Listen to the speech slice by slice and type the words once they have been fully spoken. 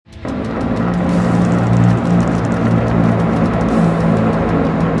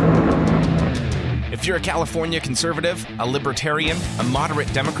you're a California conservative, a libertarian, a moderate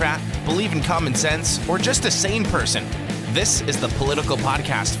Democrat, believe in common sense, or just a sane person, this is the political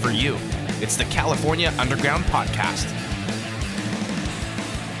podcast for you. It's the California Underground Podcast.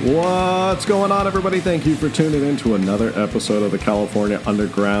 What's going on, everybody? Thank you for tuning in to another episode of the California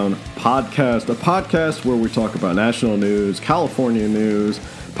Underground Podcast, a podcast where we talk about national news, California news,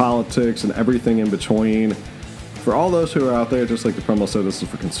 politics, and everything in between. For all those who are out there, just like the promo said, this is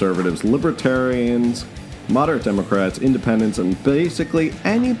for conservatives, libertarians, moderate Democrats, independents, and basically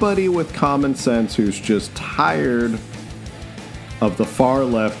anybody with common sense who's just tired of the far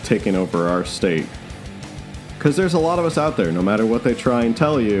left taking over our state. Because there's a lot of us out there, no matter what they try and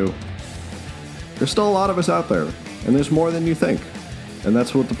tell you, there's still a lot of us out there, and there's more than you think. And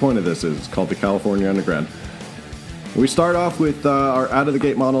that's what the point of this is. It's called the California Underground. We start off with our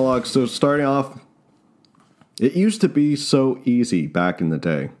out-of-the-gate monologue. So starting off, it used to be so easy back in the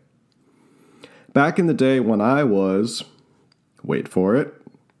day. Back in the day when I was, wait for it,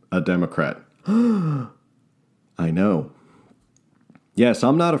 a Democrat. I know. Yes,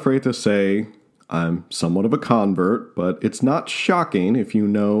 I'm not afraid to say I'm somewhat of a convert, but it's not shocking if you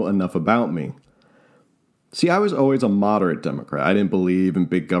know enough about me. See, I was always a moderate Democrat. I didn't believe in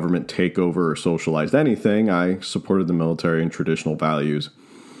big government takeover or socialized anything. I supported the military and traditional values.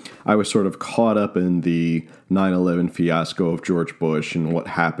 I was sort of caught up in the 9/11 fiasco of George Bush and what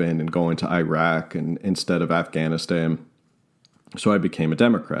happened and going to Iraq and instead of Afghanistan. So I became a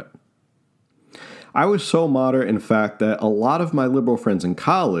Democrat. I was so moderate, in fact, that a lot of my liberal friends in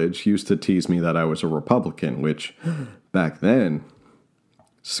college used to tease me that I was a Republican, which back then,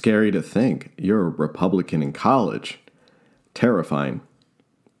 scary to think. You're a Republican in college. Terrifying.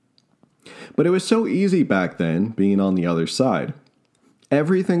 But it was so easy back then, being on the other side.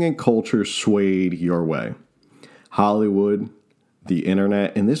 Everything in culture swayed your way. Hollywood, the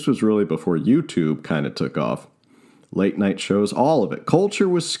internet, and this was really before YouTube kind of took off. Late night shows, all of it. Culture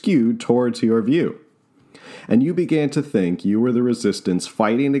was skewed towards your view. And you began to think you were the resistance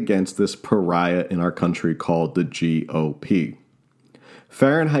fighting against this pariah in our country called the GOP.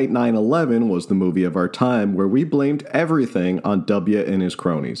 Fahrenheit 9/11 was the movie of our time where we blamed everything on W and his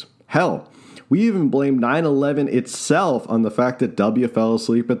cronies. Hell, we even blamed 9/11 itself on the fact that W fell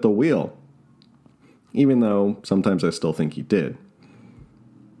asleep at the wheel. Even though sometimes I still think he did.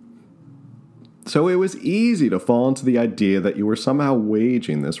 So it was easy to fall into the idea that you were somehow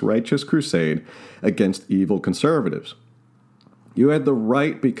waging this righteous crusade against evil conservatives. You had the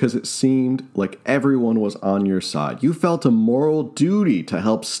right because it seemed like everyone was on your side. You felt a moral duty to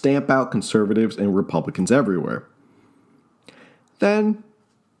help stamp out conservatives and Republicans everywhere. Then,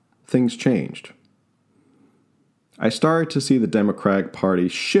 things changed. I started to see the Democratic Party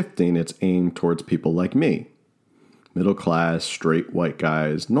shifting its aim towards people like me. Middle class, straight white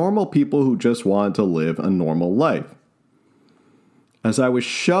guys, normal people who just wanted to live a normal life. As I was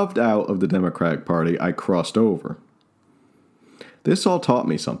shoved out of the Democratic Party, I crossed over. This all taught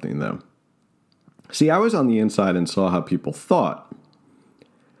me something, though. See, I was on the inside and saw how people thought.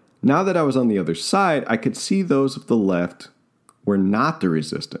 Now that I was on the other side, I could see those of the left were not the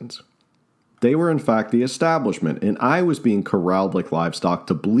resistance. They were, in fact, the establishment, and I was being corralled like livestock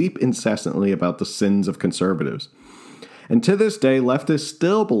to bleep incessantly about the sins of conservatives. And to this day, leftists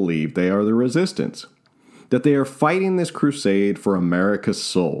still believe they are the resistance, that they are fighting this crusade for America's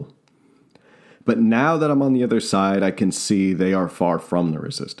soul. But now that I'm on the other side, I can see they are far from the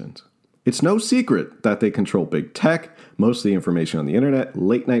resistance. It's no secret that they control big tech, most of the information on the internet,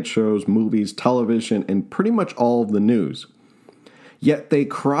 late night shows, movies, television, and pretty much all of the news. Yet they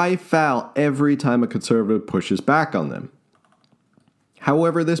cry foul every time a conservative pushes back on them.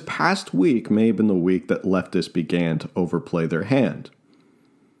 However, this past week may have been the week that leftists began to overplay their hand.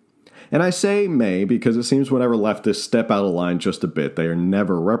 And I say may because it seems whenever leftists step out of line just a bit, they are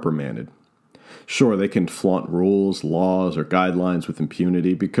never reprimanded. Sure, they can flaunt rules, laws, or guidelines with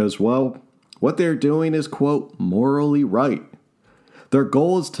impunity because, well, what they're doing is, quote, morally right. Their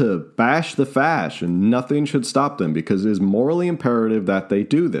goal is to bash the fash, and nothing should stop them because it is morally imperative that they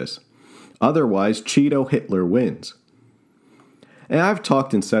do this. Otherwise, Cheeto Hitler wins. And I've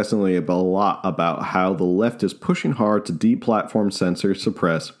talked incessantly a lot about how the left is pushing hard to deplatform, censor,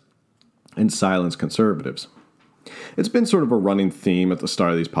 suppress, and silence conservatives. It's been sort of a running theme at the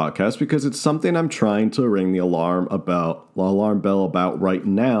start of these podcasts because it's something I'm trying to ring the alarm bell about right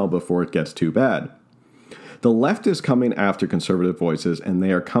now before it gets too bad. The left is coming after conservative voices, and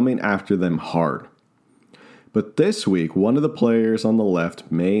they are coming after them hard. But this week, one of the players on the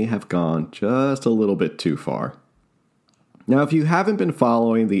left may have gone just a little bit too far. Now, if you haven't been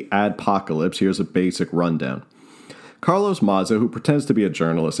following the adpocalypse, here's a basic rundown. Carlos Maza, who pretends to be a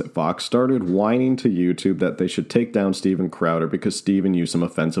journalist at Fox, started whining to YouTube that they should take down Steven Crowder because Steven used some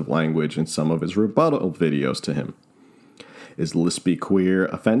offensive language in some of his rebuttal videos to him. Is lispy queer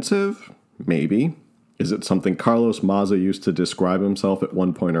offensive? Maybe. Is it something Carlos Maza used to describe himself at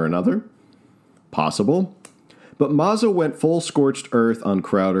one point or another? Possible. But Maza went full scorched earth on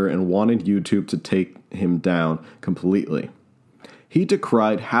Crowder and wanted YouTube to take him down completely. He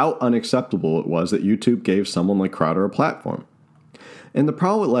decried how unacceptable it was that YouTube gave someone like Crowder a platform. And the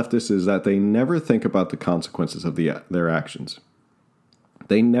problem with leftists is that they never think about the consequences of their actions.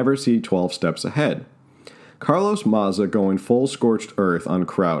 They never see 12 steps ahead. Carlos Maza going full scorched earth on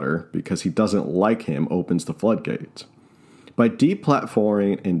Crowder because he doesn't like him opens the floodgates. By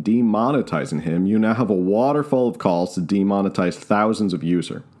deplatforming and demonetizing him, you now have a waterfall of calls to demonetize thousands of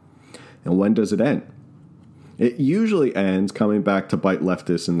users. And when does it end? It usually ends coming back to bite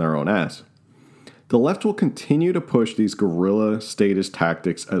leftists in their own ass. The left will continue to push these guerrilla statist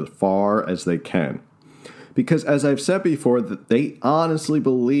tactics as far as they can. Because as I've said before, that they honestly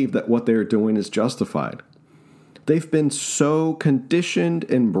believe that what they're doing is justified. They've been so conditioned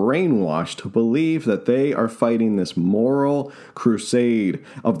and brainwashed to believe that they are fighting this moral crusade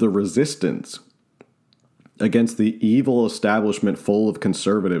of the resistance against the evil establishment full of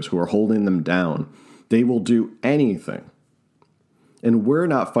conservatives who are holding them down. They will do anything. And we're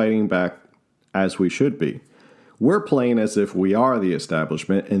not fighting back as we should be. We're playing as if we are the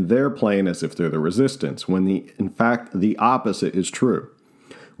establishment, and they're playing as if they're the resistance, when in fact the opposite is true.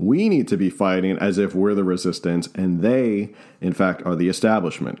 We need to be fighting as if we're the resistance, and they, in fact, are the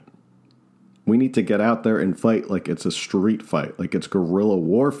establishment. We need to get out there and fight like it's a street fight, like it's guerrilla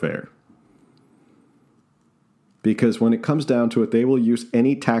warfare. Because when it comes down to it, they will use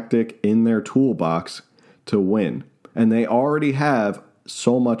any tactic in their toolbox to win. And they already have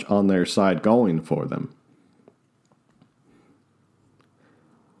so much on their side going for them.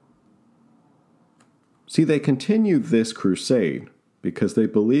 See, they continue this crusade because they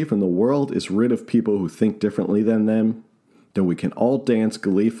believe when the world is rid of people who think differently than them, then we can all dance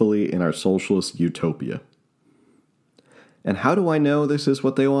gleefully in our socialist utopia. And how do I know this is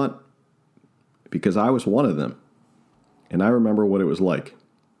what they want? Because I was one of them. And I remember what it was like.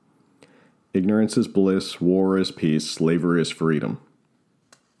 Ignorance is bliss, war is peace, slavery is freedom.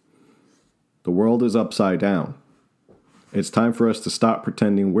 The world is upside down. It's time for us to stop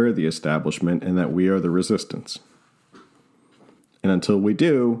pretending we're the establishment and that we are the resistance. And until we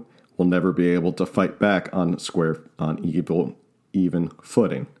do, we'll never be able to fight back on even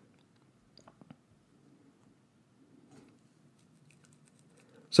footing.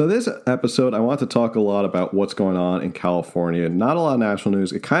 So this episode, I want to talk a lot about what's going on in California. Not a lot of national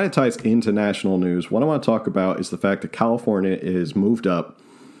news. It kind of ties into national news. What I want to talk about is the fact that California is moved up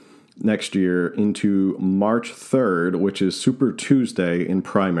next year into March 3rd, which is Super Tuesday in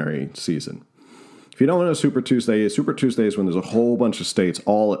primary season. If you don't know what Super Tuesday is when there's a whole bunch of states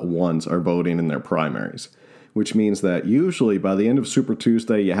all at once are voting in their primaries, which means that usually by the end of Super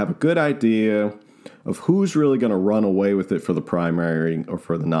Tuesday, you have a good idea of who's really going to run away with it for the primary or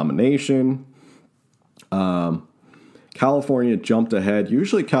for the nomination. California jumped ahead.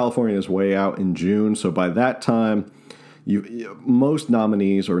 Usually California is way out in June, so by that time, most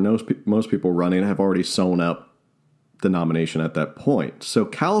nominees or most people running have already sewn up the nomination at that point. So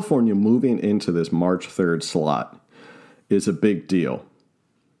California moving into this March 3rd slot is a big deal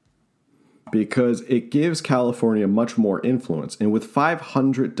because it gives California much more influence. And with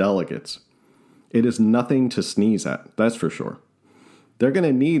 500 delegates, it is nothing to sneeze at, that's for sure. They're going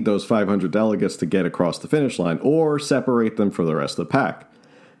to need those 500 delegates to get across the finish line or separate them for the rest of the pack.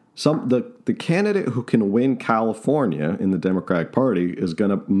 The candidate who can win California in the Democratic Party is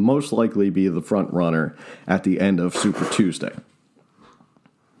going to most likely be the front runner at the end of Super Tuesday.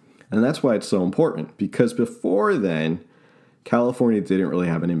 And that's why it's so important, because before then, California didn't really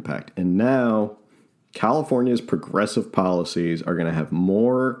have an impact. And now, California's progressive policies are going to have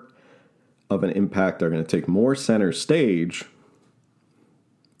more of an impact. They're going to take more center stage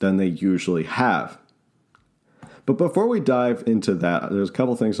than they usually have. But before we dive into that, there's a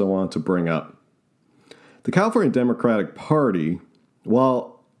couple things I want to bring up. The California Democratic Party,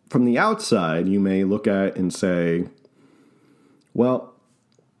 while from the outside you may look at it and say, well,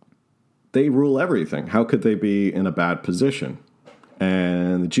 they rule everything. How could they be in a bad position?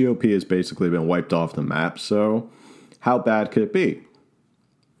 And the GOP has basically been wiped off the map, so how bad could it be?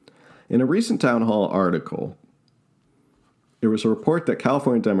 In a recent Town Hall article, there was a report that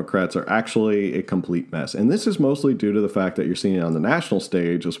California Democrats are actually a complete mess. And this is mostly due to the fact that you're seeing it on the national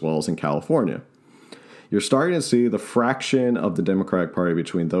stage as well as in California. You're starting to see the fraction of the Democratic Party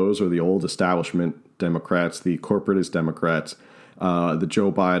between those who are the old establishment Democrats, the corporatist Democrats, the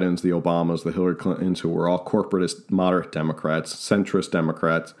Joe Bidens, the Obamas, the Hillary Clintons, who were all corporatist moderate Democrats, centrist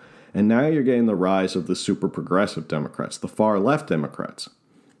Democrats. And now you're getting the rise of the super progressive Democrats, the far left Democrats.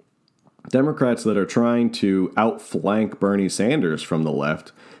 Democrats that are trying to outflank Bernie Sanders from the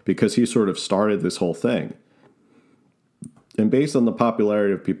left because he sort of started this whole thing. And based on the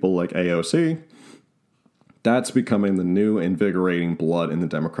popularity of people like AOC, that's becoming the new invigorating blood in the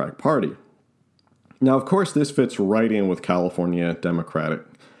Democratic Party. Now, of course, this fits right in with California Democratic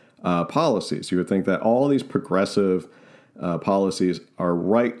policies. You would think that all these progressive policies are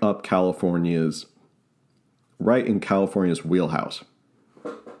right in California's wheelhouse.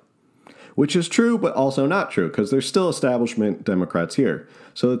 Which is true, but also not true, because there's still establishment Democrats here.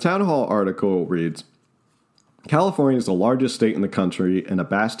 So the Town Hall article reads, California is the largest state in the country and a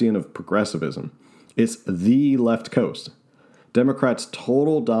bastion of progressivism. It's the left coast. Democrats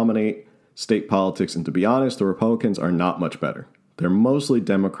total dominate state politics, and to be honest, the Republicans are not much better. They're mostly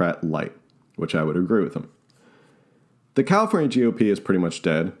Democrat light, which I would agree with them. The California GOP is pretty much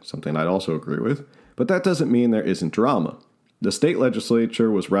dead, something I'd also agree with, but that doesn't mean there isn't drama. The state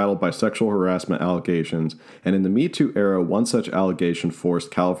legislature was rattled by sexual harassment allegations, and in the Me Too era, one such allegation forced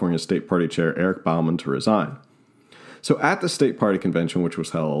California State Party Chair Eric Bauman to resign. So at the state party convention, which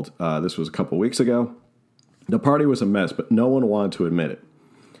was held, this was a couple weeks ago, the party was a mess, but no one wanted to admit it.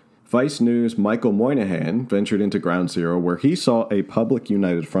 Vice News' Michael Moynihan ventured into Ground Zero, where he saw a public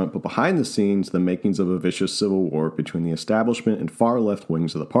united front, but behind the scenes, the makings of a vicious civil war between the establishment and far-left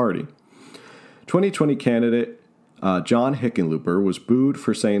wings of the party. 2020 candidate John Hickenlooper was booed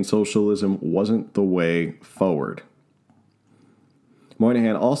for saying socialism wasn't the way forward.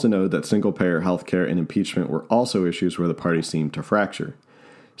 Moynihan also noted that single-payer healthcare and impeachment were also issues where the party seemed to fracture.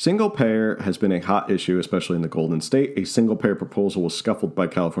 Single-payer has been a hot issue, especially in the Golden State. A single-payer proposal was scuffled by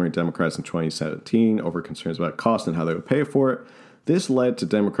California Democrats in 2017 over concerns about cost and how they would pay for it. This led to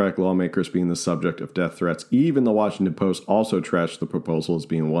Democratic lawmakers being the subject of death threats. Even the Washington Post also trashed the proposal as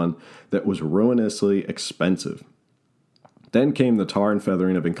being one that was ruinously expensive. Then came the tar and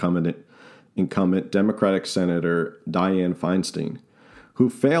feathering of incumbent Democratic Senator Dianne Feinstein, who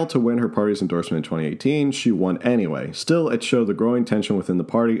failed to win her party's endorsement in 2018. She won anyway. Still, it showed the growing tension within the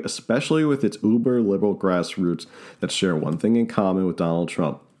party, especially with its uber-liberal grassroots that share one thing in common with Donald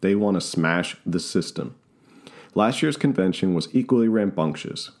Trump. They want to smash the system. Last year's convention was equally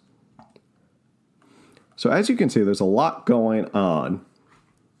rambunctious. So as you can see, there's a lot going on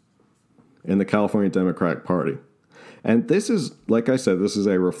in the California Democratic Party. And this is, like I said, this is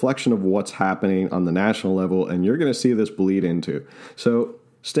a reflection of what's happening on the national level, and you're going to see this bleed into. So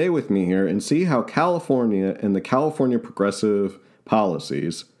stay with me here and see how California and the California progressive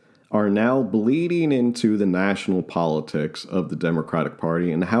policies are now bleeding into the national politics of the Democratic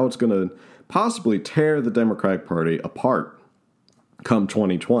Party and how it's going to possibly tear the Democratic Party apart come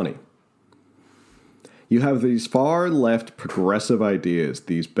 2020. You have these far left progressive ideas,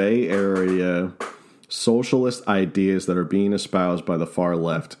 these Bay Area socialist ideas that are being espoused by the far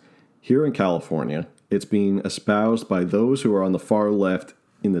left here in California. It's being espoused by those who are on the far left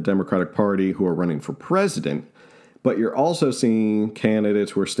in the Democratic Party who are running for president. But you're also seeing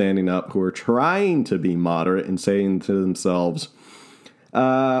candidates who are standing up who are trying to be moderate and saying to themselves,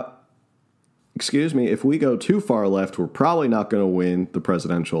 excuse me, if we go too far left, we're probably not going to win the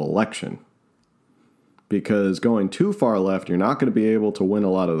presidential election. Because going too far left, you're not going to be able to win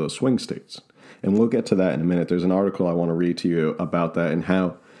a lot of those swing states. And we'll get to that in a minute. There's an article I want to read to you about that and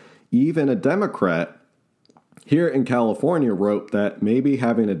how even a Democrat here in California wrote that maybe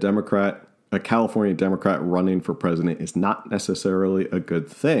having a California Democrat running for president is not necessarily a good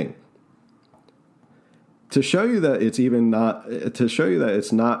thing. To show you that it's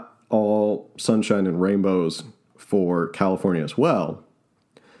not all sunshine and rainbows for California as well,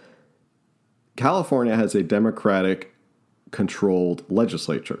 California has a Democratic-controlled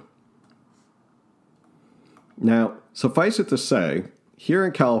legislature. Now, suffice it to say, here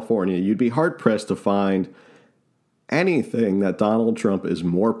in California, you'd be hard-pressed to find anything that Donald Trump is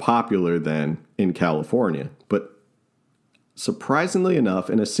more popular than in California. But surprisingly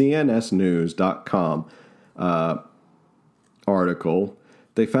enough, in a CNSnews.com article,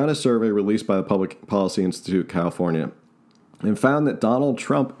 they found a survey released by the Public Policy Institute California and found that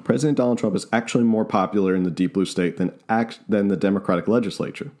President Donald Trump is actually more popular in the deep blue state than the Democratic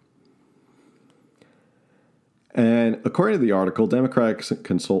legislature. And according to the article, Democratic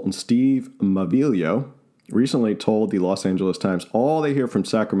consultant Steve Mavilio recently told the Los Angeles Times all they hear from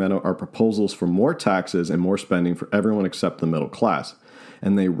Sacramento are proposals for more taxes and more spending for everyone except the middle class.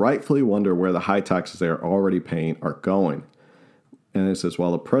 And they rightfully wonder where the high taxes they are already paying are going. And it says,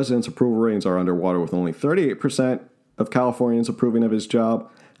 while the president's approval ratings are underwater with only 38% of Californians approving of his job,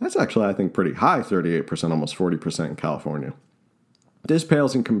 that's actually, I think, pretty high, 38%, almost 40% in California. This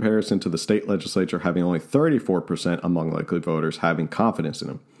pales in comparison to the state legislature having only 34% among likely voters having confidence in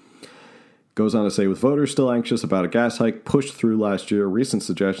him. Goes on to say, with voters still anxious about a gas hike pushed through last year, recent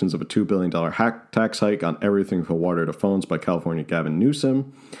suggestions of a $2 billion tax hike on everything from water to phones by California Gavin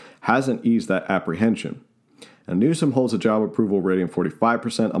Newsom hasn't eased that apprehension. And Newsom holds a job approval rating of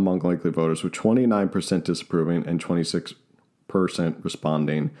 45% among likely voters, with 29% disapproving and 26%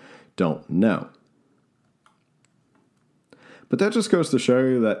 responding don't know. But that just goes to show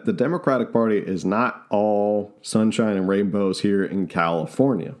you that the Democratic Party is not all sunshine and rainbows here in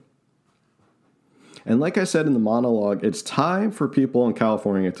California. And like I said in the monologue, it's time for people in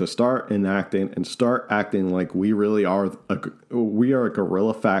California to start enacting and start acting like we really are we are a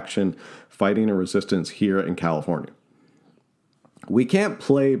guerrilla faction fighting a resistance here in California. We can't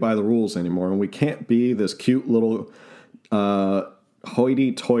play by the rules anymore, and we can't be this cute little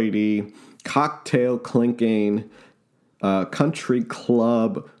hoity-toity, cocktail-clinking, country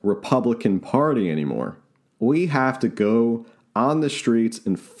club Republican Party anymore. We have to go on the streets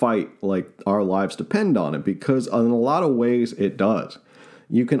and fight like our lives depend on it, because in a lot of ways it does.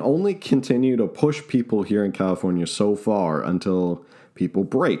 You can only continue to push people here in California so far until people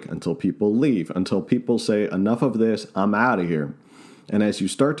break, until people leave, until people say, enough of this, I'm out of here. And as you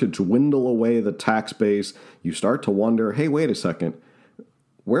start to dwindle away the tax base, you start to wonder, hey, wait a second,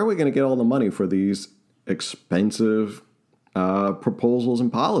 where are we going to get all the money for these expensive proposals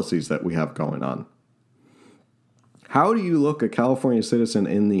and policies that we have going on? How do you look a California citizen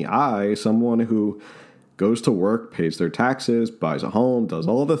in the eye, someone who goes to work, pays their taxes, buys a home, does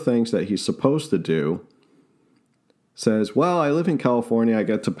all the things that he's supposed to do, says, well, I live in California, I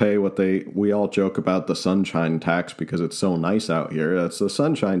get to pay what we all joke about the sunshine tax because it's so nice out here. That's the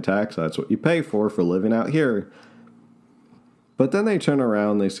sunshine tax, that's what you pay for living out here. But then they turn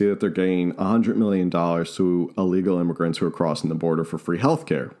around, they see that they're getting $100 million to illegal immigrants who are crossing the border for free health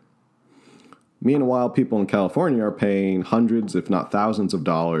care. Meanwhile, people in California are paying hundreds, if not thousands of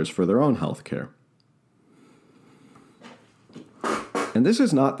dollars for their own health care. And this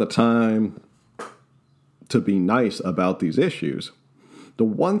is not the time to be nice about these issues. The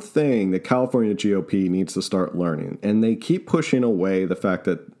one thing the California GOP needs to start learning, and they keep pushing away the fact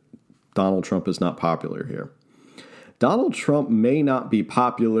that Donald Trump is not popular here. Donald Trump may not be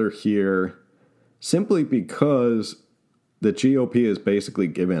popular here simply because the GOP has basically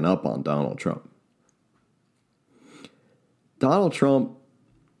given up on Donald Trump. Donald Trump,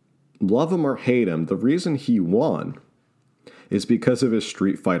 love him or hate him, the reason he won is because of his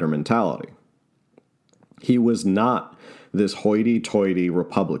street fighter mentality. He was not this hoity-toity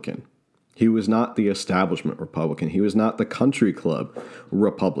Republican. He was not the establishment Republican. He was not the country club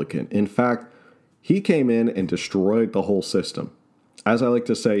Republican. In fact, he came in and destroyed the whole system. As I like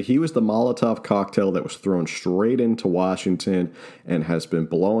to say, he was the Molotov cocktail that was thrown straight into Washington and has been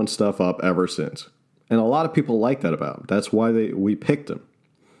blowing stuff up ever since. And a lot of people like that about him. That's why we picked him.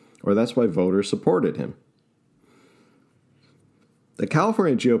 Or that's why voters supported him. The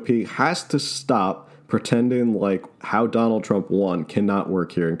California GOP has to stop pretending like how Donald Trump won cannot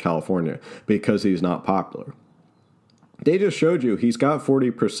work here in California because he's not popular. They just showed you he's got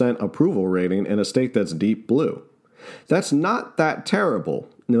 40% approval rating in a state that's deep blue. That's not that terrible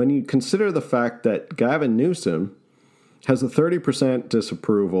when you consider the fact that Gavin Newsom has a 30%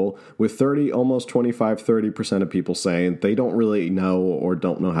 disapproval with almost 30% of people saying they don't really know or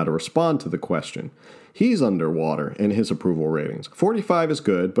don't know how to respond to the question. He's underwater in his approval ratings. 45 is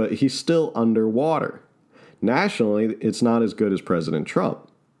good, but he's still underwater. Nationally, it's not as good as President Trump.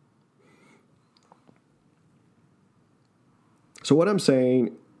 So what I'm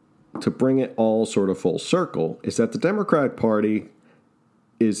saying, to bring it all sort of full circle, is that the Democratic Party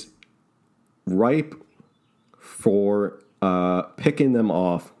is ripe for picking them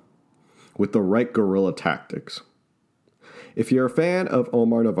off with the right guerrilla tactics. If you're a fan of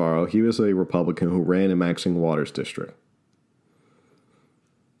Omar Navarro, he was a Republican who ran in Maxine Waters' district.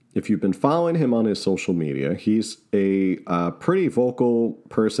 If you've been following him on his social media, he's a pretty vocal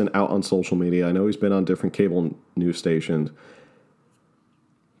person out on social media. I know he's been on different cable news stations.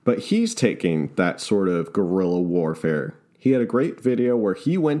 But he's taking that sort of guerrilla warfare. He had a great video where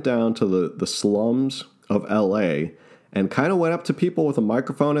he went down to the slums of L.A. and kind of went up to people with a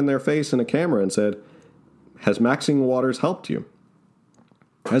microphone in their face and a camera and said, has Maxine Waters helped you?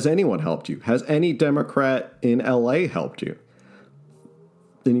 Has anyone helped you? Has any Democrat in L.A. helped you?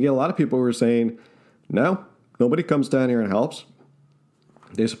 And you get a lot of people who are saying, no, nobody comes down here and helps.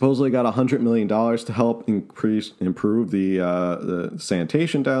 They supposedly got $100 million to help improve the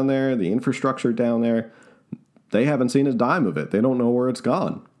sanitation down there, the infrastructure down there. They haven't seen a dime of it. They don't know where it's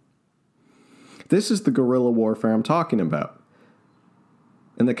gone. This is the guerrilla warfare I'm talking about.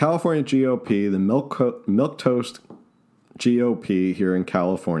 And the California GOP, the milquetoast GOP here in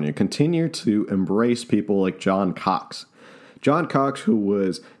California, continue to embrace people like John Cox. John Cox, who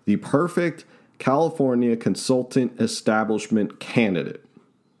was the perfect California consultant establishment candidate.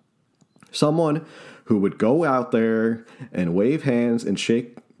 Someone who would go out there and wave hands and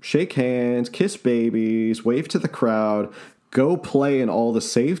shake hands, kiss babies, wave to the crowd, go play in all the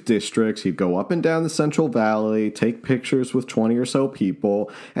safe districts. He'd go up and down the Central Valley, take pictures with 20 or so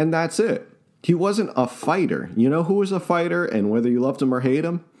people, and that's it. He wasn't a fighter. You know who was a fighter, and whether you loved him or hate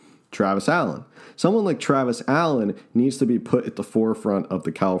him? Travis Allen. Someone like Travis Allen needs to be put at the forefront of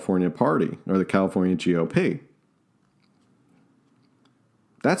the California Party or the California GOP.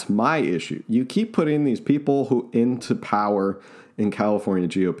 That's my issue. You keep putting these people who into power in California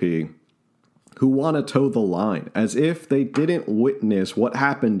GOP who want to toe the line as if they didn't witness what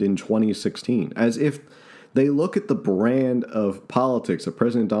happened in 2016, as if they look at the brand of politics that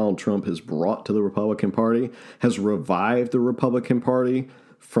President Donald Trump has brought to the Republican Party, has revived the Republican Party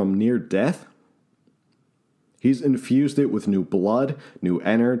from near death. He's infused it with new blood, new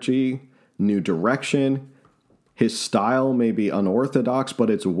energy, new direction. His style may be unorthodox, but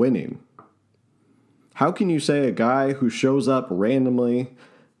it's winning. How can you say a guy who shows up randomly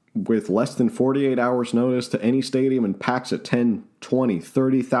with less than 48 hours notice to any stadium and packs at 10, 20,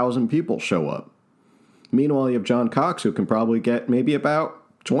 30,000 people show up? Meanwhile, you have John Cox, who can probably get maybe about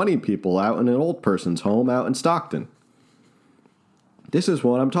 20 people out in an old person's home out in Stockton. This is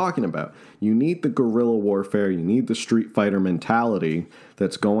what I'm talking about. You need the guerrilla warfare. You need the street fighter mentality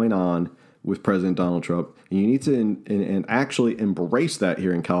that's going on with President Donald Trump. And you need to and actually embrace that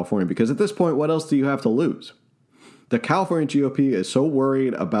here in California, because at this point, what else do you have to lose? The California GOP is so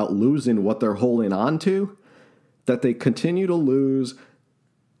worried about losing what they're holding on to that they continue to lose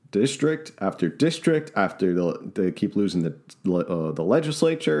district after district after they keep losing the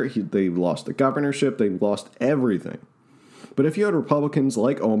legislature. They've lost the governorship. They've lost everything. But if you had Republicans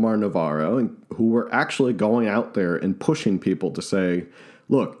like Omar Navarro who were actually going out there and pushing people to say,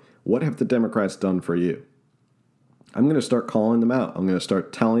 look, what have the Democrats done for you? I'm going to start calling them out. I'm going to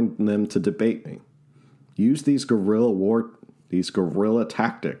start telling them to debate me. Use these guerrilla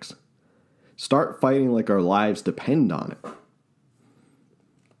tactics. Start fighting like our lives depend on it.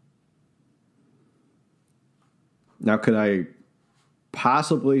 Now, could I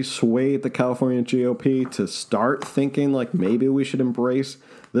possibly sway the California GOP to start thinking like maybe we should embrace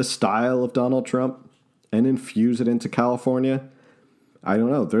the style of Donald Trump and infuse it into California? I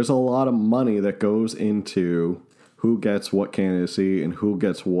don't know. There's a lot of money that goes into who gets what candidacy and who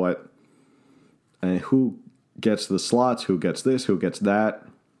gets what, and who gets the slots, who gets this, who gets that.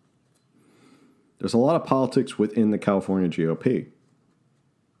 There's a lot of politics within the California GOP.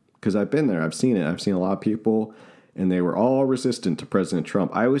 Because I've been there. I've seen it. I've seen a lot of people, and they were all resistant to President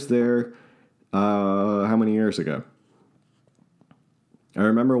Trump. I was there, how many years ago? I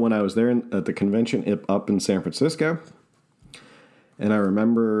remember when I was there at the convention up in San Francisco. And I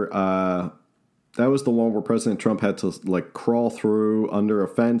remember that was the one where President Trump had to like crawl through under a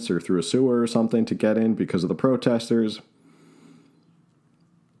fence or through a sewer or something to get in because of the protesters.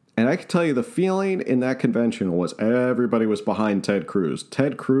 And I can tell you the feeling in that convention was everybody was behind Ted Cruz.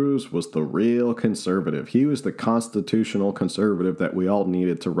 Ted Cruz was the real conservative. He was the constitutional conservative that we all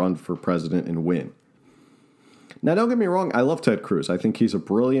needed to run for president and win. Now, don't get me wrong. I love Ted Cruz. I think he's a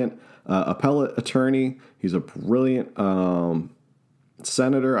brilliant appellate attorney. He's a brilliant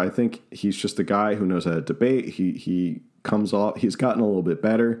senator. I think he's just a guy who knows how to debate. He comes off. He's gotten a little bit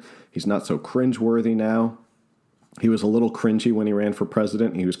better. He's not so cringeworthy now. He was a little cringy when he ran for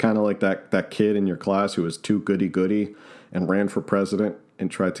president. He was kind of like that kid in your class who was too goody-goody and ran for president and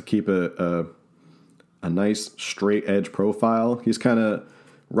tried to keep a nice straight edge profile. He's kind of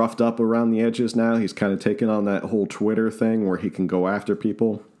roughed up around the edges now. He's kind of taken on that whole Twitter thing where he can go after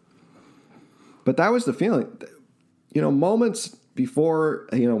people. But that was the feeling. You know, moments before,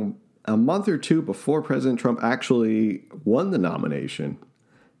 a month or two before President Trump actually won the nomination,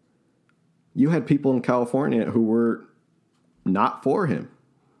 you had people in California who were not for him.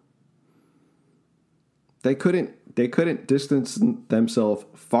 They couldn't distance themselves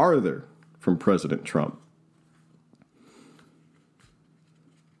farther from President Trump.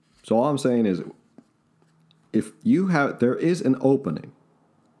 So all I'm saying is, there is an opening.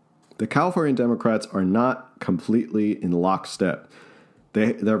 The California Democrats are not completely in lockstep.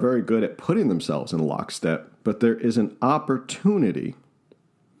 They're very good at putting themselves in lockstep, but there is an opportunity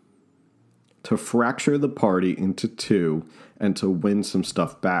to fracture the party into two and to win some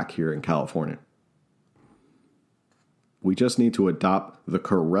stuff back here in California. We just need to adopt the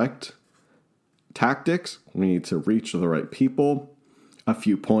correct tactics. We need to reach the right people, a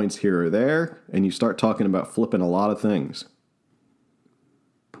few points here or there, and you start talking about flipping a lot of things.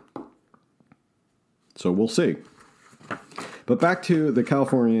 So we'll see. But back to the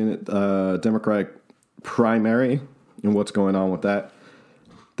California Democratic primary and what's going on with that.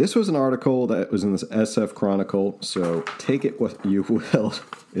 This was an article that was in this SF Chronicle, so take it what you will.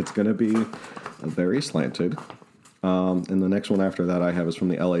 It's going to be very slanted. And the next one after that I have is from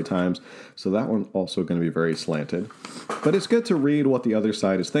the LA Times, so that one also going to be very slanted. But it's good to read what the other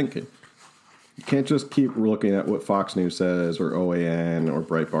side is thinking. You can't just keep looking at what Fox News says or OAN or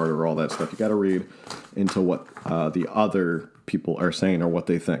Breitbart or all that stuff. You got to read into what the other people are saying or what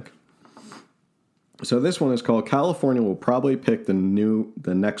they think. So this one is called "California Will Probably Pick the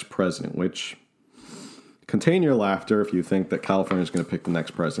Next President," which, contain your laughter if you think that California is going to pick the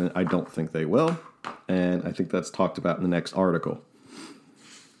next president. I don't think they will, and I think that's talked about in the next article.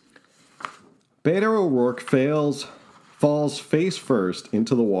 Beto O'Rourke falls face first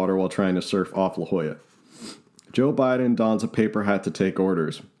into the water while trying to surf off La Jolla. Joe Biden dons a paper hat to take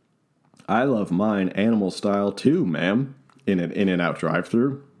orders. I love mine animal style too, ma'am, in an In-N-Out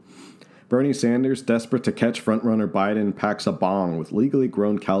drive-thru. Bernie Sanders, desperate to catch frontrunner Biden, packs a bong with legally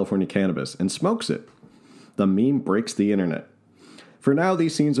grown California cannabis and smokes it. The meme breaks the internet. For now,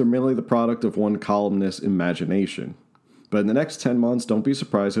 these scenes are merely the product of one columnist's imagination. But in the next 10 months, don't be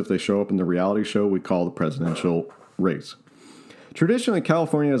surprised if they show up in the reality show we call the presidential race. Traditionally,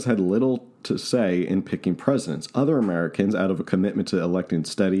 California has had little to say in picking presidents. Other Americans, out of a commitment to electing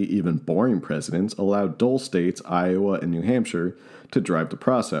steady, even boring presidents, allowed dull states, Iowa and New Hampshire, to drive the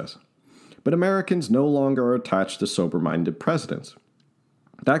process. But Americans no longer are attached to sober-minded presidents.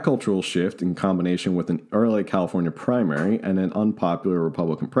 That cultural shift, in combination with an early California primary and an unpopular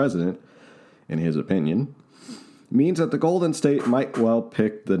Republican president, in his opinion, means that the Golden State might well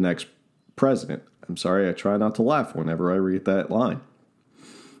pick the next president. I'm sorry, I try not to laugh whenever I read that line.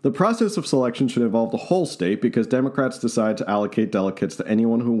 The process of selection should involve the whole state because Democrats decide to allocate delegates to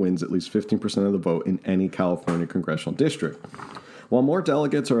anyone who wins at least 15% of the vote in any California congressional district. While more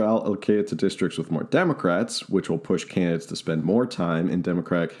delegates are allocated to districts with more Democrats, which will push candidates to spend more time in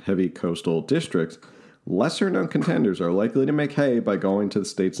Democratic-heavy coastal districts, lesser-known contenders are likely to make hay by going to the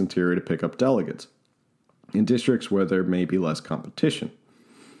state's interior to pick up delegates, in districts where there may be less competition.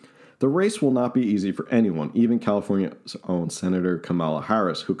 The race will not be easy for anyone, even California's own Senator Kamala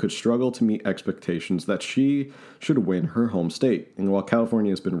Harris, who could struggle to meet expectations that she should win her home state. And while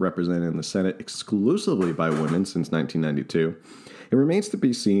California has been represented in the Senate exclusively by women since 1992, it remains to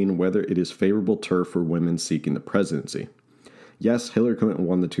be seen whether it is favorable turf for women seeking the presidency. Yes, Hillary Clinton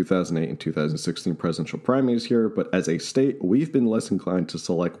won the 2008 and 2016 presidential primaries here, but as a state, we've been less inclined to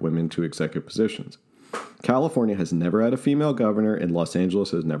select women to executive positions. California has never had a female governor, and Los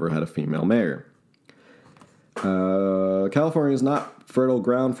Angeles has never had a female mayor. California is not fertile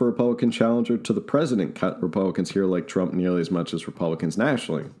ground for Republican challenger to the president. Republicans here like Trump nearly as much as Republicans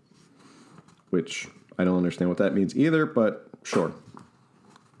nationally, which I don't understand what that means either, but sure.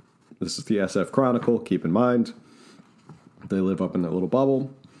 This is the SF Chronicle. Keep in mind, they live up in their little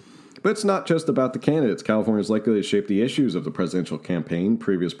bubble. But it's not just about the candidates. California is likely to shape the issues of the presidential campaign.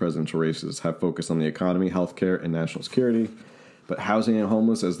 Previous presidential races have focused on the economy, healthcare, and national security. But housing and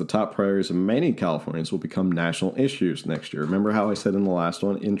homeless as the top priorities of many Californians will become national issues next year. Remember how I said in the last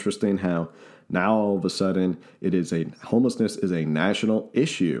one? Interesting how now all of a sudden homelessness is a national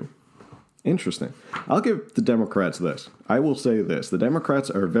issue. Interesting. I'll give the Democrats this. I will say this. The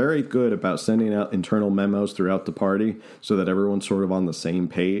Democrats are very good about sending out internal memos throughout the party so that everyone's sort of on the same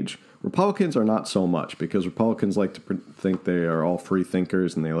page. Republicans are not so much because Republicans like to think they are all free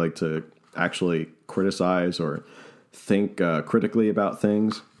thinkers and they like to actually criticize or think critically about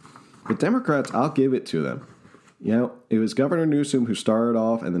things. But Democrats, I'll give it to them. You know, it was Governor Newsom who started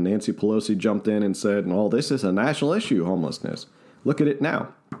off and then Nancy Pelosi jumped in and said, well, this is a national issue, homelessness. Look at it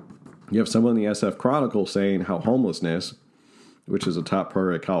now. You have someone in the SF Chronicle saying how homelessness, which is a top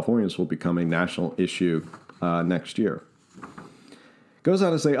priority of Californians, will become a national issue next year. Goes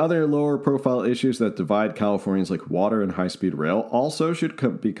on to say other lower profile issues that divide Californians like water and high-speed rail also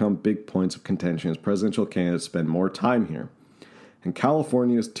should become big points of contention as presidential candidates spend more time here. And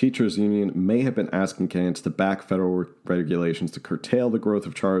California's teachers union may have been asking candidates to back federal regulations to curtail the growth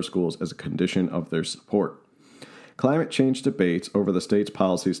of charter schools as a condition of their support. Climate change debates over the state's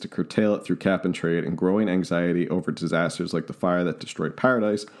policies to curtail it through cap and trade and growing anxiety over disasters like the fire that destroyed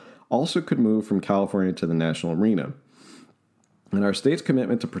Paradise also could move from California to the national arena. And our state's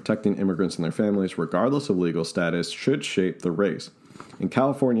commitment to protecting immigrants and their families, regardless of legal status, should shape the race. In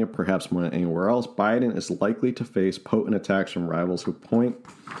California, perhaps more than anywhere else, Biden is likely to face potent attacks from rivals who point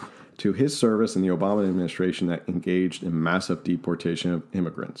to his service in the Obama administration that engaged in massive deportation of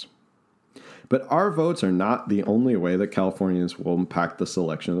immigrants. But our votes are not the only way that Californians will impact the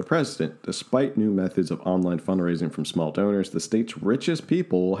selection of the president. Despite new methods of online fundraising from small donors, the state's richest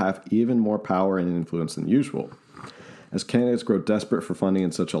people will have even more power and influence than usual. As candidates grow desperate for funding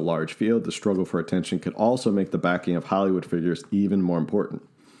in such a large field, the struggle for attention could also make the backing of Hollywood figures even more important.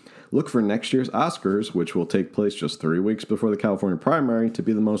 Look for next year's Oscars, which will take place just 3 weeks before the California primary, to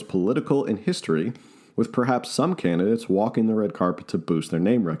be the most political in history, with perhaps some candidates walking the red carpet to boost their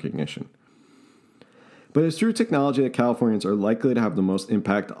name recognition. But it's through technology that Californians are likely to have the most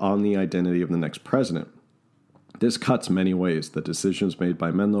impact on the identity of the next president. This cuts many ways. The decisions made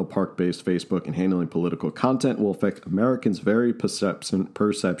by Menlo Park-based Facebook in handling political content will affect Americans' very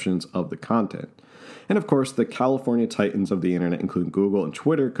perceptions of the content. And of course, the California titans of the internet, including Google and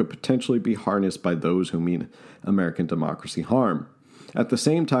Twitter, could potentially be harnessed by those who mean American democracy harm. At the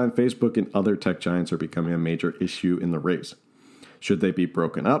same time, Facebook and other tech giants are becoming a major issue in the race. Should they be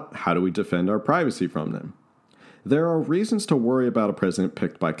broken up? How do we defend our privacy from them? There are reasons to worry about a president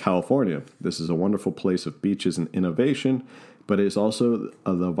picked by California. This is a wonderful place of beaches and innovation, but it is also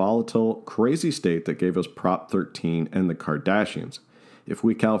the volatile, crazy state that gave us Prop 13 and the Kardashians. If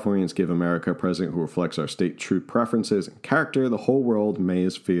we Californians give America a president who reflects our state's true preferences and character, the whole world may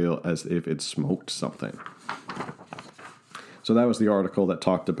feel as if it smoked something. So that was the article that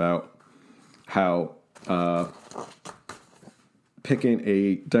talked about how picking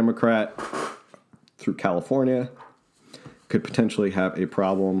a Democrat through California could potentially have a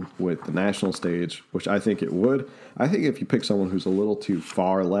problem with the national stage, which I think it would. I think if you pick someone who's a little too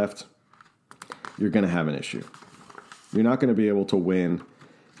far left, you're going to have an issue. You're not going to be able to win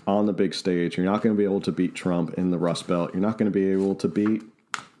on the big stage. You're not going to be able to beat Trump in the Rust Belt. You're not going to be able to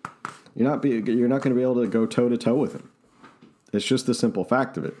you're not going to be able to go toe to toe with him. It's just the simple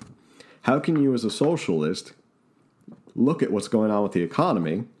fact of it. How can you as a socialist look at what's going on with the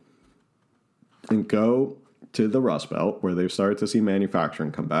economy and go to the Rust Belt, where they've started to see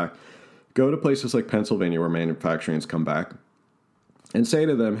manufacturing come back, go to places like Pennsylvania where manufacturing has come back, and say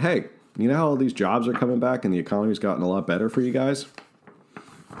to them, hey, you know how all these jobs are coming back and the economy's gotten a lot better for you guys?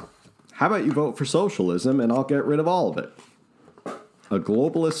 How about you vote for socialism and I'll get rid of all of it? A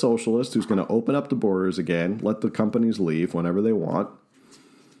globalist socialist who's going to open up the borders again, let the companies leave whenever they want,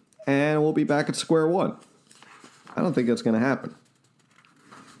 and we'll be back at square one. I don't think that's going to happen.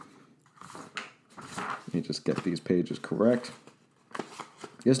 Let me just get these pages correct.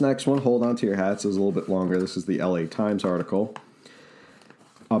 This next one, hold on to your hats, is a little bit longer. This is the LA Times article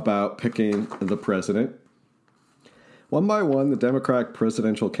about picking the president. One by one, the Democratic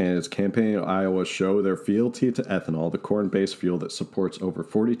presidential candidates campaigning in Iowa show their fealty to ethanol, the corn-based fuel that supports over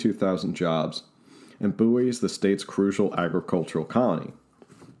 42,000 jobs and buoys the state's crucial agricultural colony.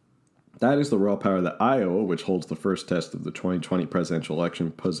 That is the raw power that Iowa, which holds the first test of the 2020 presidential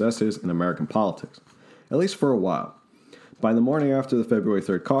election, possesses in American politics, at least for a while. By the morning after the February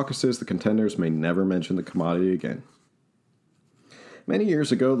 3rd caucuses, the contenders may never mention the commodity again. Many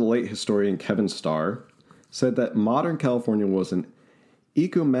years ago, the late historian Kevin Starr said that modern California was an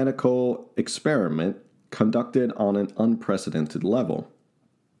ecumenical experiment conducted on an unprecedented level.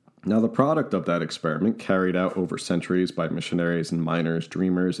 Now, the product of that experiment, carried out over centuries by missionaries and miners,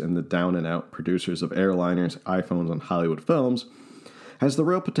 dreamers, and the down-and-out producers of airliners, iPhones, and Hollywood films, has the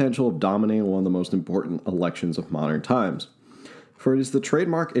real potential of dominating one of the most important elections of modern times. For it is the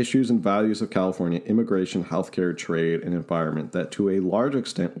trademark issues and values of California, immigration, healthcare, trade, and environment, that to a large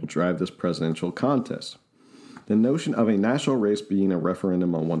extent will drive this presidential contest. The notion of a national race being a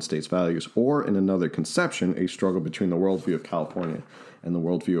referendum on one state's values, or in another conception, a struggle between the worldview of California and the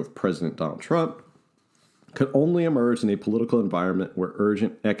worldview of President Donald Trump, could only emerge in a political environment where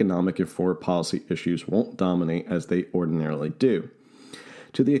urgent economic and foreign policy issues won't dominate as they ordinarily do.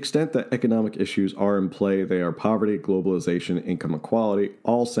 To the extent that economic issues are in play, they are poverty, globalization, income equality,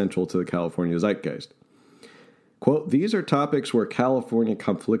 all central to the California zeitgeist. Quote, these are topics where California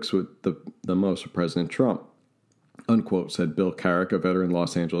conflicts with the most with President Trump, unquote, said Bill Carrick, a veteran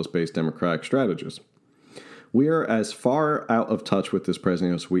Los Angeles-based Democratic strategist. We are as far out of touch with this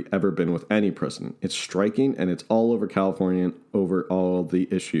president as we've ever been with any president. It's striking, and it's all over California and over all the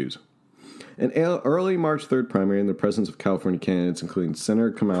issues. An early March 3rd primary in the presence of California candidates, including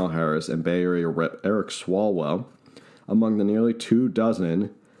Senator Kamala Harris and Bay Area Rep. Eric Swalwell, among the nearly 24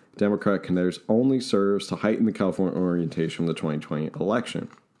 Democratic candidates, only serves to heighten the California orientation of the 2020 election.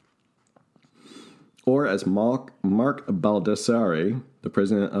 Or as Mark Baldassare, the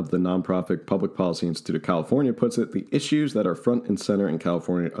president of the nonprofit Public Policy Institute of California, puts it, the issues that are front and center in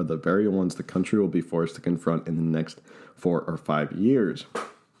California are the very ones the country will be forced to confront in the next 4 or 5 years.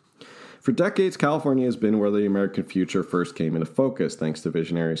 For decades, California has been where the American future first came into focus, thanks to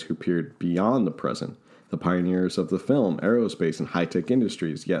visionaries who peered beyond the present. The pioneers of the film, aerospace, and high-tech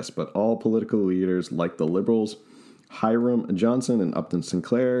industries, yes, but all political leaders like the liberals, Hiram Johnson and Upton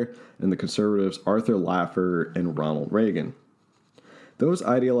Sinclair, and the conservatives, Arthur Laffer and Ronald Reagan. Those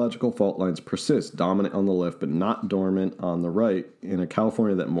ideological fault lines persist, dominant on the left but not dormant on the right, in a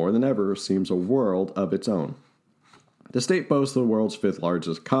California that more than ever seems a world of its own. The state boasts the world's 5th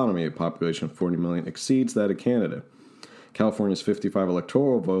largest economy. A population of 40 million exceeds that of Canada. California's 55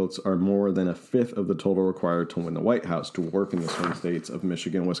 electoral votes are more than a fifth of the total required to win the White House, to work in the swing states of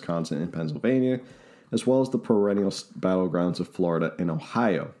Michigan, Wisconsin, and Pennsylvania, as well as the perennial battlegrounds of Florida and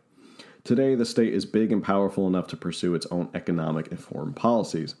Ohio. Today, the state is big and powerful enough to pursue its own economic and foreign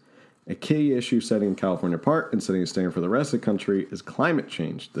policies. A key issue setting California apart and setting a standard for the rest of the country is climate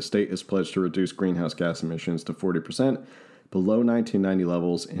change. The state is pledged to reduce greenhouse gas emissions to 40% below 1990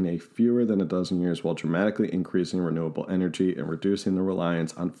 levels in a fewer than a dozen years, while dramatically increasing renewable energy and reducing the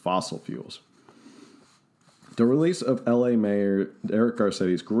reliance on fossil fuels. The release of LA Mayor Eric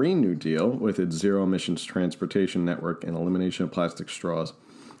Garcetti's Green New Deal, with its zero-emissions transportation network and elimination of plastic straws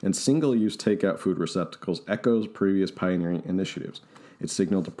and single-use takeout food receptacles, echoes previous pioneering initiatives. It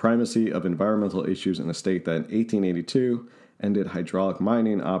signaled the primacy of environmental issues in a state that in 1882 ended hydraulic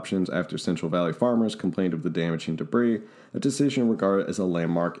mining options after Central Valley farmers complained of the damaging debris, a decision regarded as a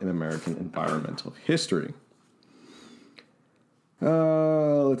landmark in American environmental history.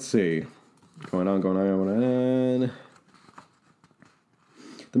 Let's see. Going on.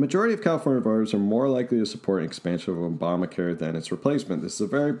 The majority of California voters are more likely to support an expansion of Obamacare than its replacement. This is a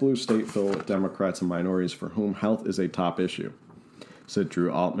very blue state filled with Democrats and minorities for whom health is a top issue, said Drew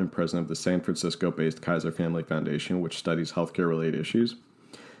Altman, president of the San Francisco-based Kaiser Family Foundation, which studies healthcare-related issues.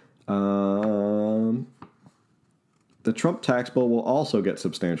 The Trump tax bill will also get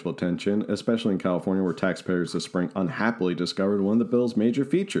substantial attention, especially in California, where taxpayers this spring unhappily discovered one of the bill's major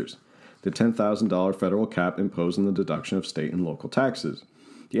features, the $10,000 federal cap imposed on the deduction of state and local taxes.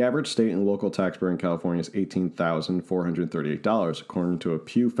 The average state and local taxpayer in California is $18,438, according to a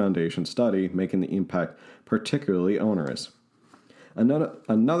Pew Foundation study, making the impact particularly onerous.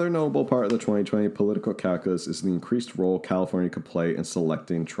 Another notable part of the 2020 political calculus is the increased role California could play in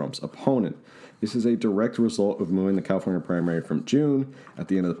selecting Trump's opponent. This is a direct result of moving the California primary from June, at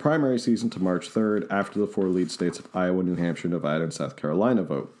the end of the primary season, to March 3rd, after the 4 lead states of Iowa, New Hampshire, Nevada, and South Carolina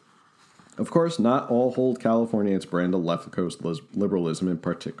vote. Of course, not all hold California its brand of left-coast liberalism in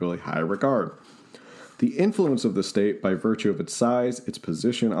particularly high regard. The influence of the state, by virtue of its size, its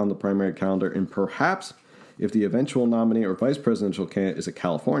position on the primary calendar, and perhaps if the eventual nominee or vice presidential candidate is a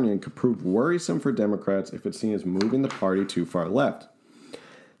Californian, could prove worrisome for Democrats if it's seen as moving the party too far left.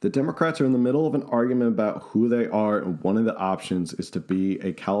 The Democrats are in the middle of an argument about who they are, and one of the options is to be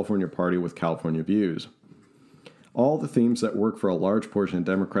a California party with California views. All the themes that work for a large portion of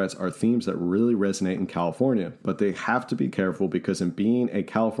Democrats are themes that really resonate in California, but they have to be careful because in being a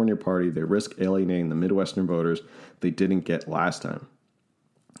California party, they risk alienating the Midwestern voters they didn't get last time.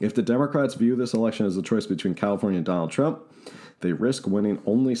 If the Democrats view this election as a choice between California and Donald Trump, they risk winning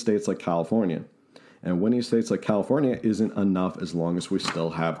only states like California. And winning states like California isn't enough as long as we still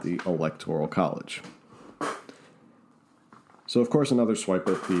have the Electoral College. So, of course, another swipe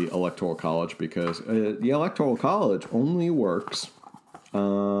at the Electoral College, because the Electoral College only works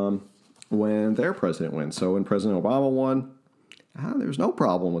when their president wins. So when President Obama won, there's no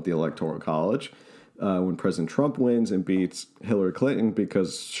problem with the Electoral College. When President Trump wins and beats Hillary Clinton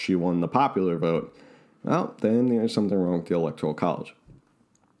because she won the popular vote, well, then there's something wrong with the Electoral College.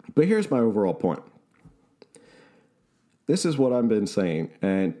 But here's my overall point. This is what I've been saying,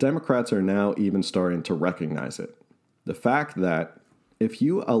 and Democrats are now even starting to recognize it. The fact that if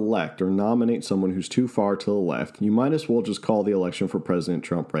you elect or nominate someone who's too far to the left, you might as well just call the election for President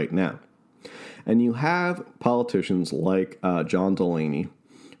Trump right now. And you have politicians like John Delaney,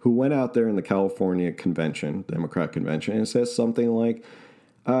 who went out there in the California convention, Democrat convention, and says something like,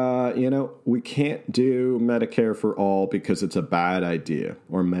 we can't do Medicare for all because it's a bad idea,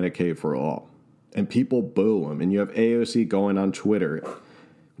 or Medicaid for all. And people boo him. And you have AOC going on Twitter,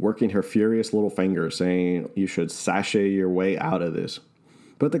 working her furious little finger, saying you should sashay your way out of this.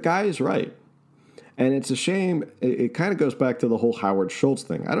 But the guy is right. And it's a shame. It kind of goes back to the whole Howard Schultz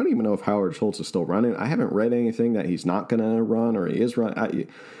thing. I don't even know if Howard Schultz is still running. I haven't read anything that he's not going to run or he is running.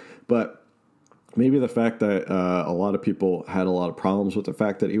 But Maybe the fact that a lot of people had a lot of problems with the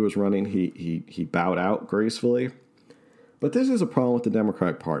fact that he was running, he bowed out gracefully. But this is a problem with the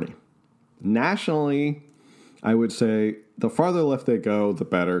Democratic Party. Nationally, I would say the farther left they go, the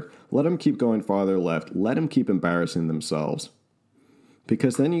better. Let them keep going farther left. Let them keep embarrassing themselves.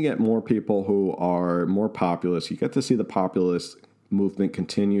 Because then you get more people who are more populist. You get to see the populist movement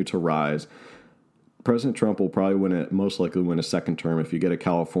continue to rise. President Trump will probably most likely win a second term if you get a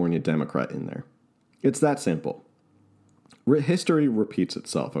California Democrat in there. It's that simple. History repeats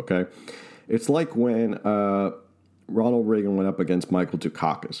itself, okay? It's like when Ronald Reagan went up against Michael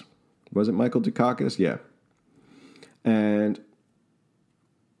Dukakis. Was it Michael Dukakis? Yeah. And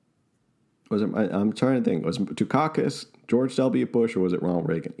I'm trying to think, was it Dukakis, George W. Bush, or was it Ronald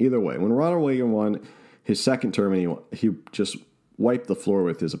Reagan? Either way, when Ronald Reagan won his second term, he just wiped the floor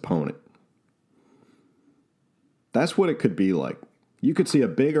with his opponent. That's what it could be like. You could see a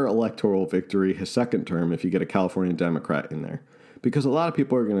bigger electoral victory his second term if you get a California Democrat in there. Because a lot of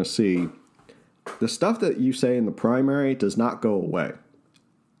people are going to see the stuff that you say in the primary does not go away.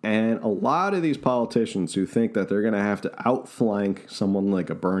 And a lot of these politicians who think that they're going to have to outflank someone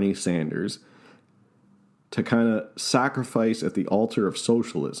like a Bernie Sanders to kind of sacrifice at the altar of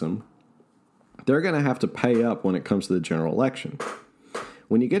socialism, they're going to have to pay up when it comes to the general election.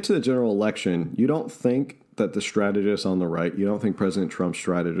 When you get to the general election, you don't think that the strategists on the right, you don't think President Trump's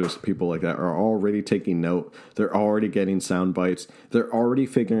strategists, people like that, are already taking note. They're already getting sound bites. They're already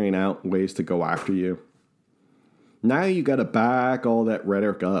figuring out ways to go after you. Now you got to back all that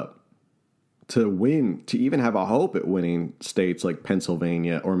rhetoric up to win, to even have a hope at winning states like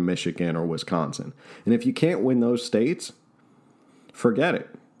Pennsylvania or Michigan or Wisconsin. And if you can't win those states, forget it.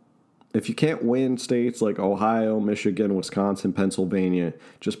 If you can't win states like Ohio, Michigan, Wisconsin, Pennsylvania,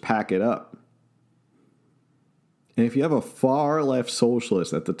 just pack it up. And if you have a far left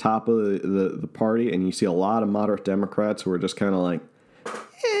socialist at the top of the party and you see a lot of moderate Democrats who are just kind of like,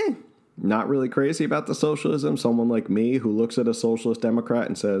 not really crazy about the socialism, someone like me who looks at a socialist Democrat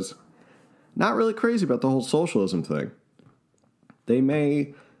and says, not really crazy about the whole socialism thing. They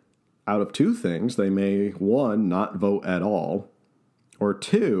may, out of two things, they may, one, not vote at all, or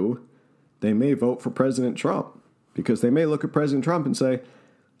two, they may vote for President Trump because they may look at President Trump and say,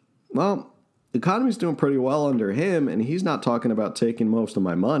 well, the economy's doing pretty well under him, and he's not talking about taking most of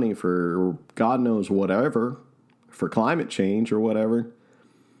my money for God knows whatever, for climate change or whatever.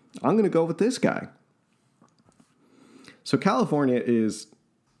 I'm going to go with this guy. So California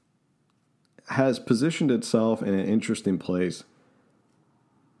has positioned itself in an interesting place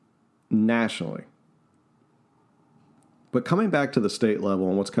nationally. But coming back to the state level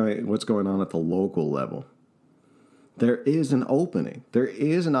and what's going on at the local level, there is an opening. There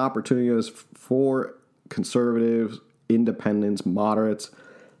is an opportunity for conservatives, independents, moderates,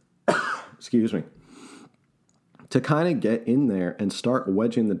 excuse me, to kind of get in there and start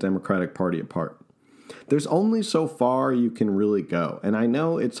wedging the Democratic Party apart. There's only so far you can really go. And I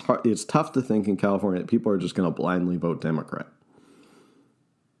know it's tough to think in California that people are just going to blindly vote Democrat.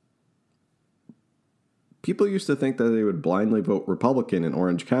 People used to think that they would blindly vote Republican in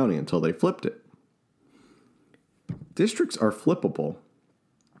Orange County until they flipped it. Districts are flippable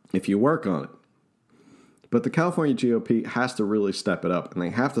if you work on it. But the California GOP has to really step it up, and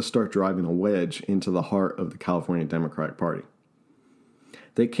they have to start driving a wedge into the heart of the California Democratic Party.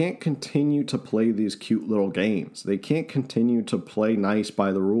 They can't continue to play these cute little games. They can't continue to play nice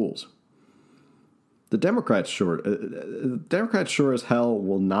by the rules. The Democrats sure as hell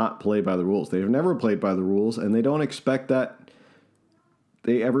will not play by the rules. They have never played by the rules, and they don't expect that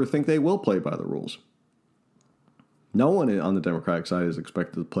they ever think they will play by the rules. No one on the Democratic side is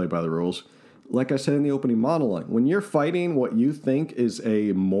expected to play by the rules. Like I said in the opening monologue, when you're fighting what you think is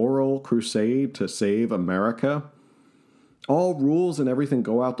a moral crusade to save America, all rules and everything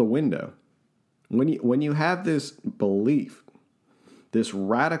go out the window. When you have this belief, this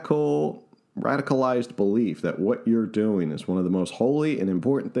radicalized belief that what you're doing is one of the most holy and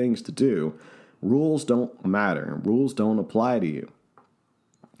important things to do, rules don't matter and rules don't apply to you.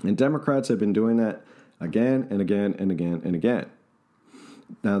 And Democrats have been doing that again and again and again and again.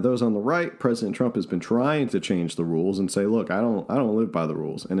 Now, those on the right, President Trump has been trying to change the rules and say, look, I don't live by the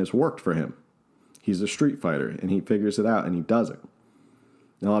rules. And it's worked for him. He's a street fighter, and he figures it out, and he does it.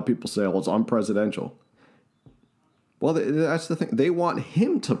 Now, a lot of people say, well, it's unpresidential. Well, that's the thing. They want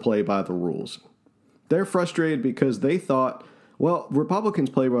him to play by the rules. They're frustrated because they thought, well, Republicans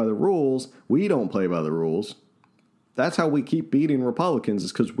play by the rules. We don't play by the rules. That's how we keep beating Republicans,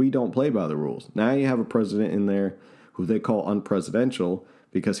 is because we don't play by the rules. Now you have a president in there who they call unpresidential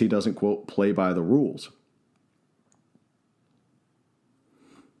because he doesn't, quote, play by the rules.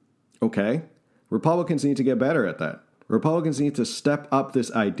 Okay, Republicans need to get better at that. Republicans need to step up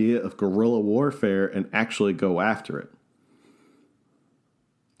this idea of guerrilla warfare and actually go after it.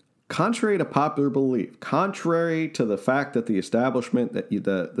 Contrary to popular belief, contrary to the fact that the establishment, that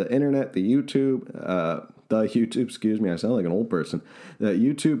the internet, I sound like an old person, that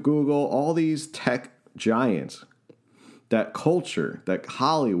YouTube, Google, all these tech giants, that culture, that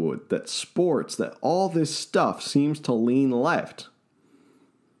Hollywood, that sports, that all this stuff seems to lean left.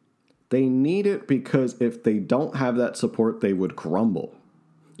 They need it because if they don't have that support, they would crumble.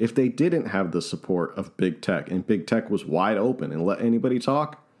 If they didn't have the support of big tech and big tech was wide open and let anybody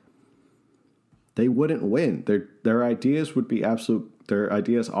talk, they wouldn't win. Their ideas would be their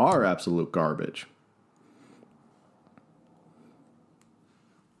ideas are absolute garbage.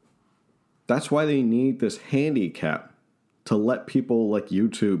 That's why they need this handicap to let people like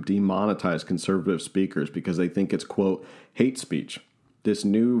YouTube demonetize conservative speakers because they think it's, quote, hate speech. This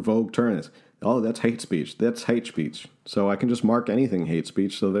new vogue term is, oh, that's hate speech. That's hate speech. So I can just mark anything hate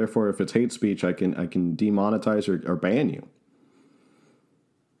speech. So therefore, if it's hate speech, I can demonetize or ban you.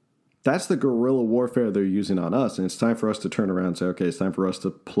 That's the guerrilla warfare they're using on us. And it's time for us to turn around and say, okay, it's time for us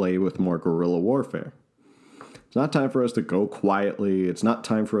to play with more guerrilla warfare. It's not time for us to go quietly. It's not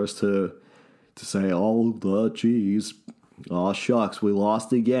time for us to say, oh, geez, oh, shucks, we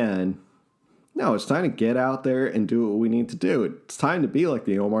lost again. No, it's time to get out there and do what we need to do. It's time to be like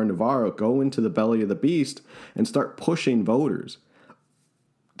the Omar Navarro, go into the belly of the beast and start pushing voters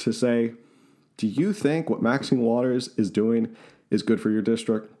to say, do you think what Maxine Waters is doing is good for your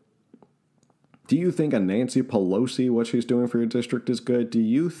district? Do you think a Nancy Pelosi, what she's doing for your district, is good? Do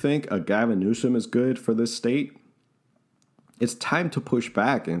you think a Gavin Newsom is good for this state? It's time to push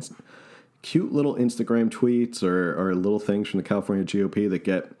back. And cute little Instagram tweets or little things from the California GOP that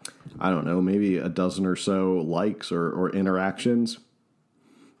get, I don't know, maybe a dozen or so likes or interactions. Do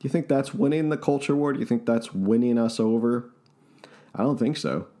you think that's winning the culture war? Do you think that's winning us over? I don't think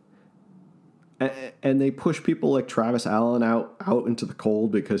so. And they push people like Travis Allen out into the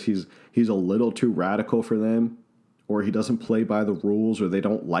cold because he's a little too radical for them, or he doesn't play by the rules, or they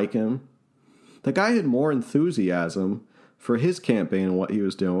don't like him. The guy had more enthusiasm for his campaign and what he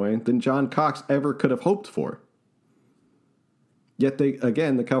was doing than John Cox ever could have hoped for. Yet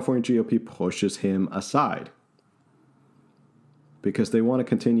the California GOP pushes him aside because they want to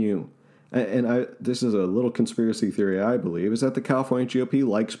continue. And this is a little conspiracy theory, I believe, is that the California GOP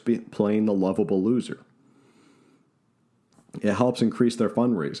likes playing the lovable loser. It helps increase their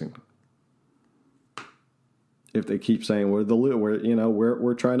fundraising. If they keep saying we're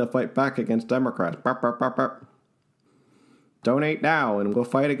trying to fight back against Democrats, donate now and we'll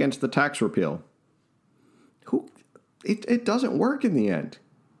fight against the tax repeal. It doesn't work in the end.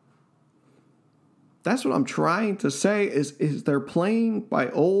 That's what I'm trying to say is they're playing by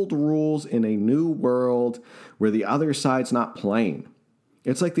old rules in a new world where the other side's not playing.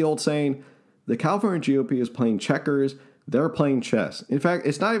 It's like the old saying, the California GOP is playing checkers, they're playing chess. In fact,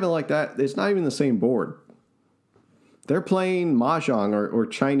 it's not even like that. It's not even the same board. They're playing mahjong or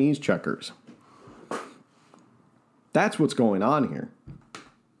Chinese checkers. That's what's going on here.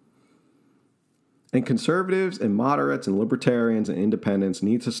 And conservatives and moderates and libertarians and independents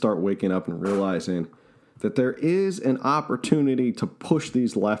need to start waking up and realizing that there is an opportunity to push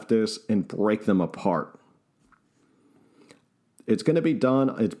these leftists and break them apart. It's going to be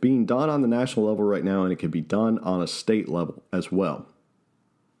done. It's being done on the national level right now, and it can be done on a state level as well.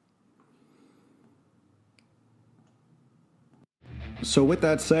 So with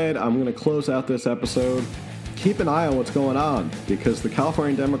that said, I'm going to close out this episode. Keep an eye on what's going on, because the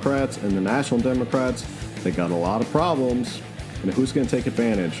California Democrats and the National Democrats, they got a lot of problems, and who's going to take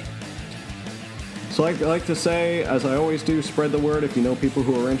advantage? So I like to say, as I always do, spread the word if you know people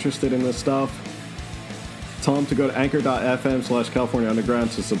who are interested in this stuff. Tell them to go to anchor.fm/California Underground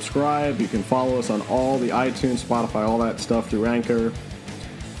to subscribe. You can follow us on all the iTunes, Spotify, all that stuff through Anchor.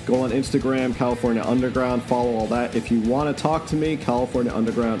 Go on Instagram, California Underground, follow all that. If you want to talk to me, California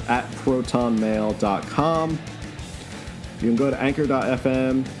Underground at protonmail.com. You can go to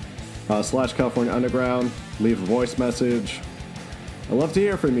anchor.fm/California Underground, leave a voice message. I'd love to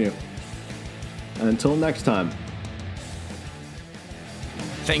hear from you. And until next time.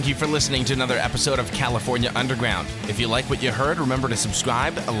 Thank you for listening to another episode of California Underground. If you like what you heard, remember to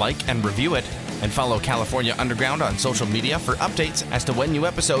subscribe, like, and review it. And follow California Underground on social media for updates as to when new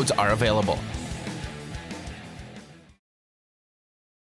episodes are available.